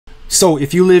So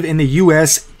if you live in the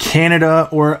US, Canada,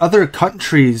 or other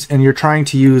countries and you're trying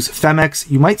to use Phemex,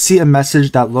 you might see a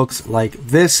message that looks like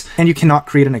this and you cannot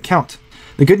create an account.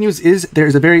 The good news is there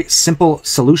is a very simple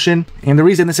solution, and the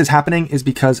reason this is happening is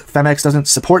because Phemex doesn't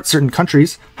support certain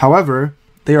countries. However,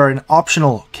 they are an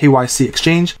optional KYC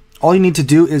exchange. All you need to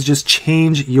do is just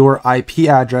change your IP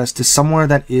address to somewhere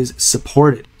that is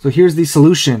supported. So here's the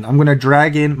solution. I'm going to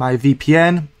drag in my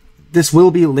VPN. This will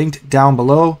be linked down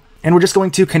below, and we're just going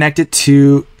to connect it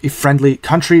to a friendly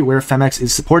country where Phemex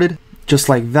is supported. Just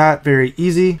like that, very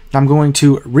easy. I'm going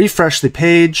to refresh the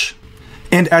page.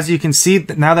 And as you can see,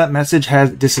 now that message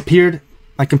has disappeared.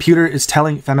 My computer is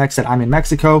telling Phemex that I'm in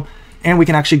Mexico, and we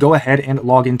can actually go ahead and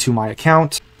log into my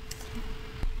account.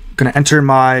 I'm going to enter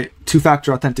my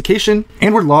two-factor authentication,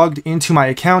 and we're logged into my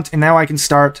account, and now I can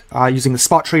start using the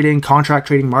spot trading, contract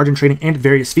trading, margin trading, and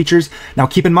various features. Now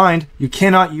keep in mind, you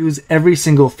cannot use every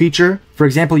single feature. For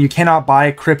example, you cannot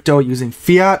buy crypto using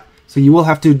fiat, so you will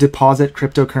have to deposit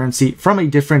cryptocurrency from a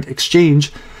different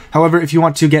exchange. However, if you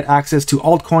want to get access to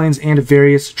altcoins and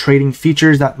various trading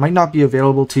features that might not be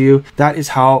available to you, that is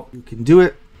how you can do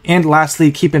it. And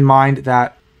lastly, keep in mind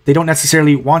that they don't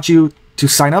necessarily want you to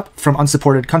sign up from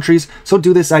unsupported countries, so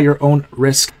do this at your own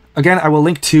risk. Again, I will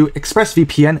link to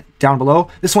ExpressVPN down below.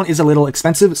 This one is a little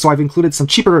expensive, so I've included some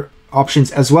cheaper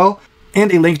options as well,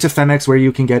 and a link to Phemex where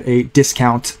you can get a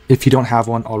discount if you don't have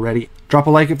one already. Drop a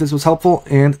like if this was helpful,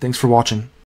 and thanks for watching.